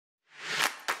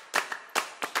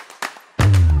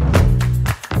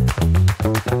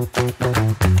Hey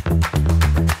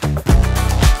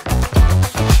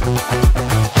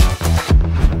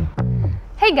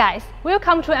guys,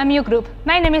 welcome to MU Group.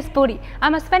 My name is Budi.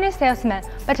 I'm a Spanish salesman,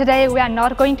 but today we are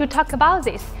not going to talk about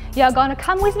this. You are going to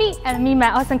come with me and meet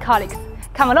my awesome colleagues.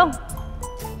 Come along.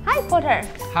 Hi, Porter.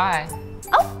 Hi.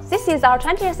 Oh, this is our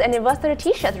 20th anniversary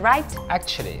t-shirt, right?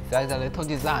 Actually, there's a little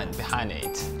design behind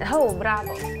it. Oh,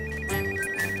 bravo.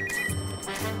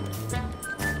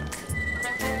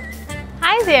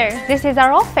 Hi there, this is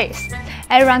our office.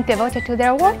 Everyone devoted to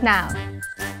their work now.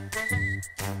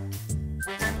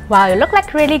 Wow, you look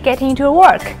like really getting into your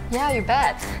work. Yeah, you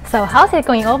bet. So how's it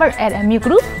going over at MU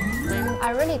Group?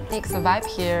 I really dig the vibe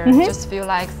here. Just feel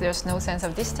like there's no sense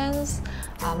of distance,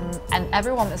 and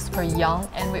everyone is super young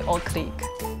and we all click.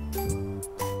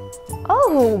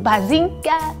 Oh,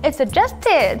 Bazinga, it's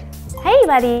adjusted. Hey,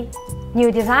 buddy. New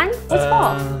design? What's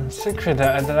for? Secret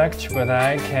I'd like to, but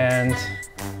I can't.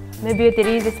 Maybe you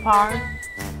delete this part.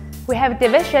 We have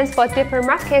divisions for different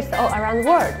markets all around the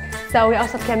world, so we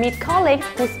also can meet colleagues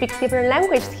who speak different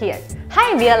languages here.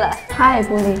 Hi, Viola. Hi,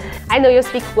 Budi. I know you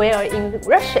speak well in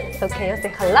Russian, so can you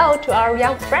say hello to our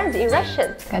young friends in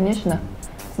Russian? Конечно.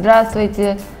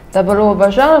 Здравствуйте. Добро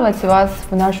пожаловать вас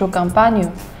в нашу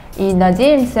компанию. И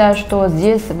надеемся, что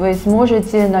здесь вы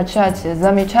сможете начать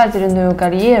замечательную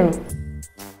карьеру.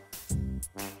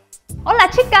 Hola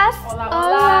chicas. Hola,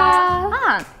 hola.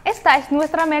 Ah, esta es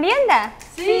nuestra merienda.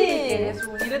 Sí, ¿quieres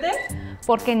unirte?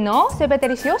 ¿Por qué no? Se ve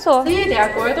delicioso. Sí, de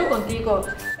acuerdo contigo.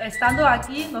 Estando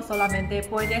aquí, no solamente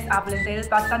puedes aprender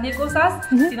bastantes cosas,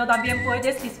 sino también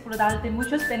puedes disfrutar de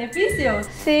muchos beneficios.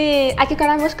 Sí, aquí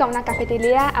contamos con una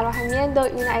cafetería, alojamiento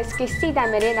y una exquisita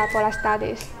merienda por las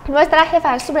tardes. Nuestra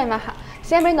jefa es súper maja.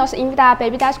 Siempre nos invita a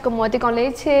bebidas como té con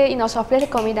leche y nos ofrece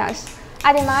comidas.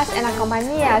 Además, en la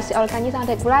compañía se organizan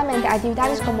regularmente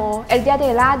actividades como el Día de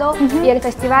Helado y el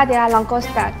Festival de la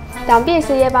Langosta. También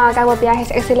se llevan a cabo viajes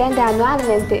excelentes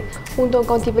anualmente, junto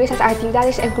con diversas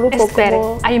actividades en grupo. Espere,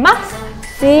 como... ¿hay más?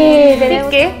 Sí, Así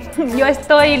que yo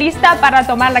estoy lista para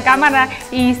tomar la cámara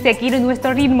y seguir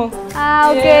nuestro ritmo.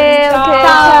 Ah, ok,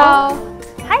 Chao.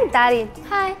 Hi, Daddy.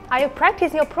 Hi. Are you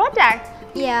practicing your project?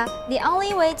 Yeah, the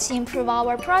only way to improve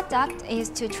our product is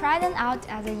to try them out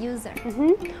as a user.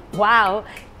 Wow,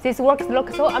 this work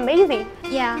looks so amazing.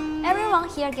 Yeah, everyone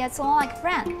here gets along like a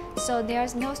friend, so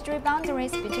there's no strict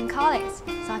boundaries between colleagues.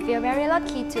 So I feel very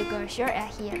lucky to go share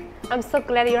at here. I'm so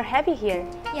glad you're happy here.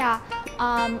 Yeah,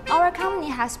 our company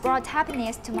has brought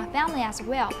happiness to my family as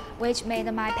well, which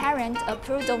made my parents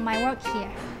approve of my work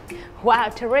here. Wow,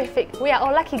 terrific. We are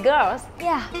all lucky girls.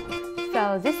 Yeah.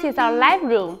 So this is our live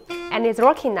room, and it's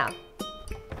working now.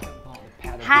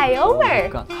 Hi, Omer.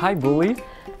 Hi, Bully.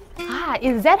 Ah,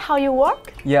 is that how you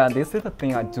work? Yeah, this is the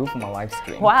thing I do for my live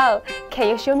stream. Wow, can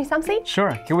you show me something?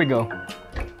 Sure, here we go.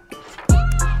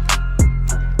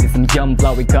 Some young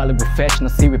blood, we got it professional,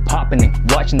 see we popping it.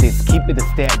 Watching this, keep it a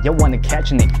step, you wanna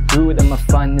catching it. Good and my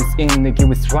fun is in the give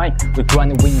it strike. We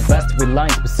grinding, we invest, we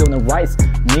lines, we still no rise.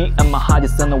 Me and my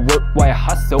hardest on the work while I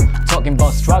hustle. Talking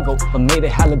about struggle, but made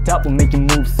it hella double, making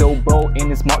moves so bold. In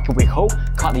this market we hope,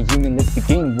 call the union, let's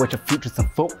begin, watch the futures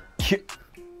unfold. Here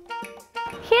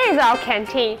is our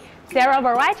canteen. There are a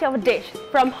variety of dishes,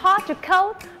 from hot to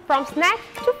cold, from snacks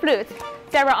to fruits.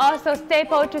 There are also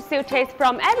staples to suit taste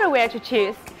from everywhere to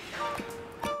choose.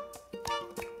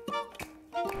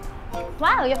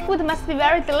 Wow, your food must be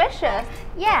very delicious.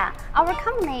 Yeah, our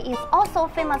company is also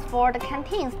famous for the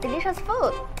canteen's delicious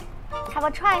food. Have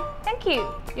a try. Thank you.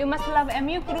 You must love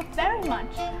MU Group very much.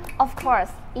 Of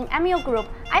course, in MU Group,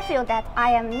 I feel that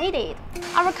I am needed.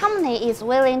 Our company is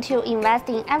willing to invest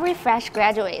in every fresh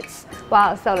graduates.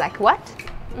 Wow, so like what?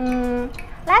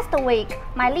 Last week,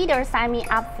 my leader signed me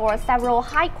up for several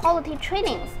high-quality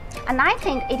trainings, and I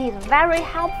think it is very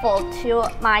helpful to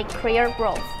my career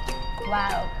growth.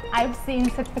 Wow, I've seen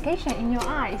certification in your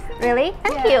eyes. Really?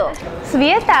 Thank you.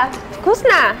 Света,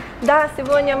 вкусно? Да,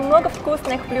 сегодня много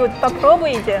вкусных блюд.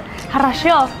 Попробуйте.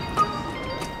 Хорошо.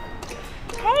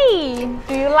 Hey,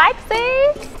 do you like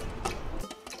this?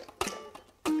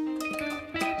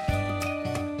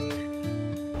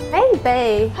 Hey,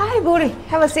 babe. Hi, Budi.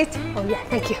 Have a seat. Oh, yeah,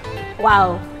 thank you.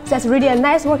 Wow, that's really a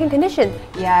nice working condition.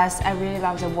 Yes, I really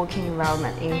love the working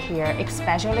environment in here,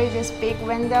 especially this big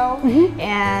window.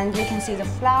 And you can see the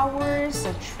flowers,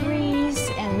 the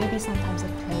trees, and maybe sometimes a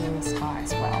clean sky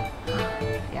as well.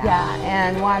 Yeah,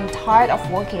 and when I'm tired of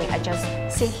working, I just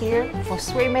sit here for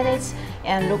 3 minutes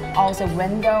and look out the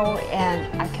window, and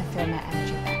I can feel my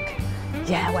energy back.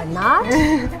 Yeah, why not?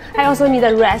 I also need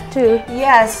a rest too.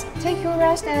 Yes, take your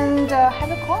rest and have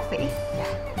a coffee.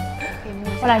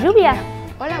 Hola, Lluvia.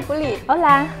 Hola, Puli.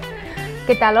 Hola.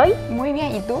 ¿Qué tal hoy? Muy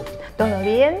bien, ¿y tú? ¿Todo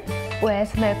bien?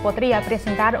 Pues me podría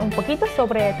presentar un poquito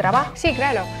sobre el trabajo. Sí,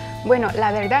 claro. Bueno,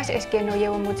 la verdad es que no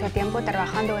llevo mucho tiempo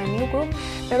trabajando en mi group,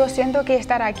 pero siento que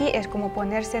estar aquí es como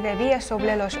ponerse de pie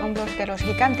sobre los hombros de los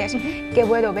gigantes, que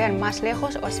puedo ver más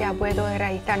lejos, o sea, puedo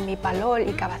realizar mi valor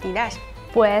y capacidad.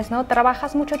 Pues no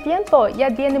trabajas mucho tiempo,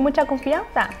 ya tienes mucha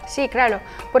confianza. Sí, claro,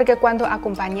 porque cuando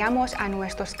acompañamos a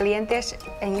nuestros clientes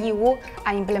en EU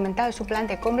a implementar su plan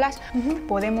de compras,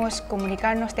 podemos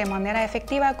comunicarnos de manera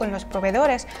efectiva con los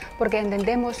proveedores porque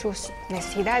entendemos sus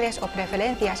necesidades o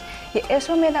preferencias y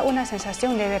eso me da una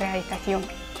sensación de realización.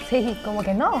 Sí, ¿cómo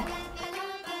que no?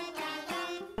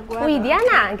 Uy,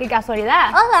 Diana, qué casualidad.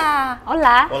 Hola.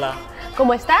 Hola. Hola.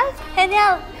 ¿Cómo estás?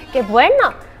 Genial. ¡Qué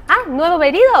bueno! Ah, nuevo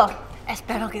pedido.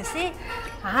 Espero que sí.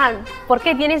 Ah, ¿por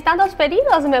qué tienes tantos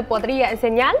pedidos? ¿Me podría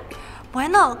enseñar?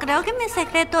 Bueno, creo que mi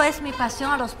secreto es mi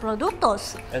pasión a los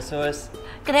productos. Eso es.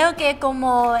 Creo que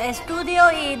como estudio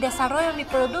y desarrollo mi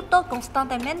producto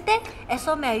constantemente,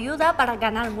 eso me ayuda para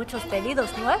ganar muchos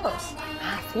pedidos nuevos.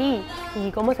 Ah, sí.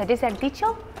 ¿Y cómo se dice el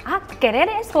dicho? Ah, querer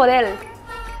es poder.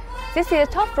 This is the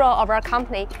top floor of our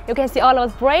company. You can see all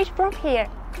those bridges from here.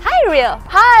 Hi, Real.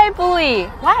 Hi, Bully.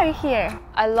 Why are you here?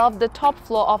 I love the top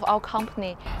floor of our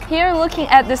company. Here, looking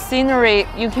at the scenery,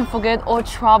 you can forget all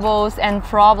troubles and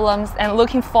problems and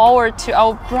looking forward to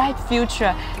our bright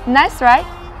future. Nice, right?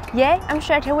 Yeah, I'm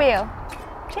sure it will.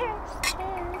 Cheers.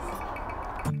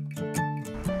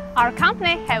 Our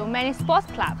company has many sports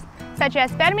clubs, such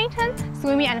as badminton,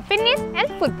 swimming and fitness, and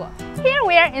football. Here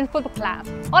we are in football club.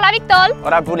 Hola, Víctor.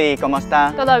 Hola, Puli, ¿cómo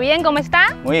está? ¿Todo bien? ¿Cómo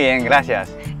está? Muy bien, gracias.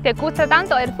 ¿Te gusta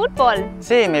tanto el fútbol?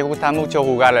 Sí, me gusta mucho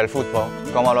jugar al fútbol.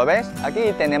 Como lo ves,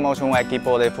 aquí tenemos un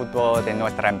equipo de fútbol de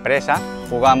nuestra empresa.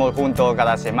 Jugamos juntos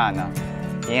cada semana.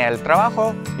 Y en el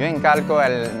trabajo, yo encargo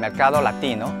el mercado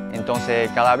latino. Entonces,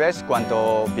 cada vez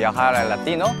cuando viajar al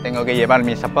latino, tengo que llevar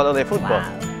mis zapatos de fútbol.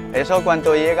 Wow. Eso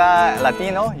cuando llega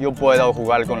latino, yo puedo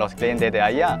jugar con los clientes de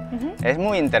allá. Es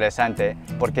muy interesante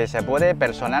porque se puede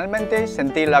personalmente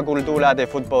sentir la cultura de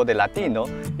fútbol de latino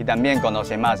y también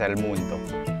conocer más el mundo.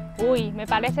 Uy, me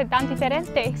parece tan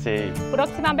diferente. Sí.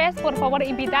 Próxima vez, por favor,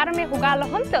 invitarme a jugarlo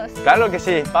juntos. Claro que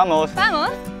sí, vamos. Vamos.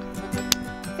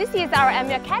 This is our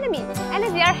MU Academy, and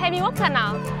they are heavy worker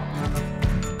now.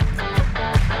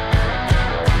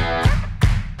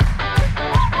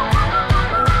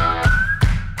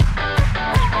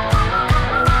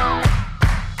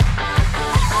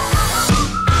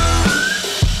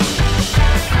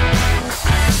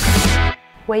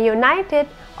 When united,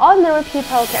 ordinary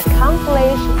people can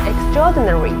accomplish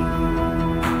extraordinary.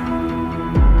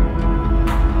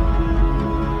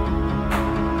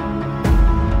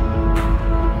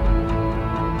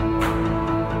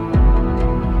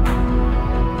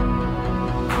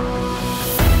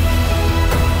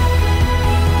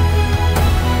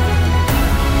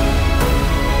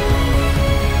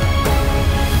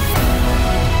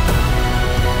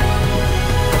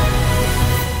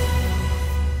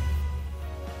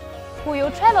 Who you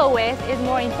travel with is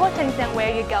more important than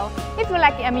where you go. If you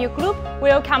like MU Group,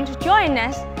 welcome to join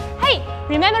us. Hey,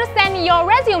 remember to send your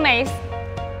resumes.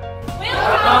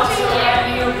 Welcome to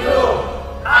MU Group.